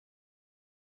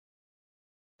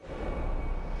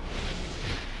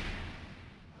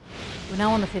We're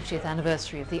now on the 50th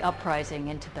anniversary of the uprising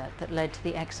in Tibet that led to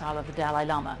the exile of the Dalai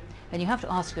Lama, and you have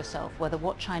to ask yourself whether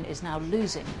what China is now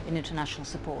losing in international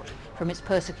support from its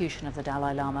persecution of the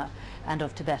Dalai Lama and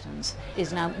of Tibetans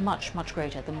is now much, much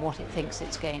greater than what it thinks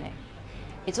it's gaining.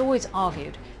 It's always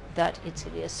argued that it's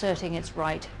asserting its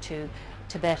right to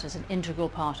Tibet as an integral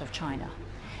part of China.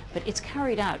 But it's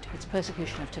carried out its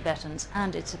persecution of Tibetans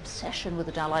and its obsession with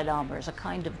the Dalai Lama as a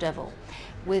kind of devil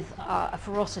with a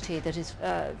ferocity that is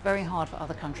very hard for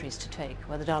other countries to take,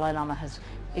 where the Dalai Lama has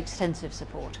extensive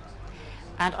support.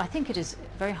 And I think it is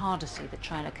very hard to see that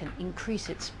China can increase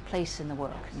its place in the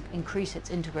world, increase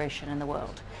its integration in the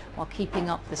world, while keeping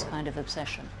up this kind of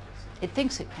obsession. It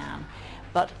thinks it can,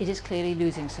 but it is clearly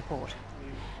losing support.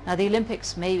 Now, the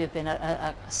Olympics may have been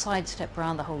a sidestep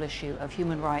around the whole issue of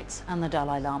human rights and the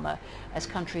Dalai Lama, as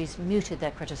countries muted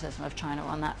their criticism of China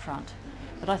on that front.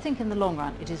 But I think in the long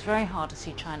run, it is very hard to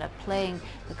see China playing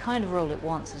the kind of role it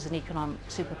wants as an economic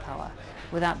superpower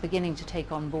without beginning to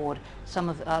take on board some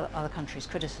of other countries'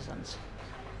 criticisms.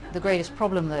 The greatest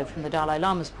problem, though, from the Dalai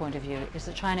Lama's point of view, is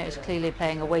that China is clearly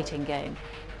playing a waiting game.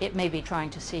 It may be trying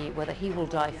to see whether he will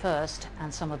die first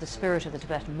and some of the spirit of the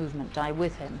Tibetan movement die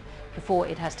with him before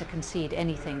it has to concede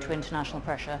anything to international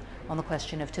pressure on the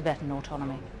question of Tibetan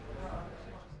autonomy.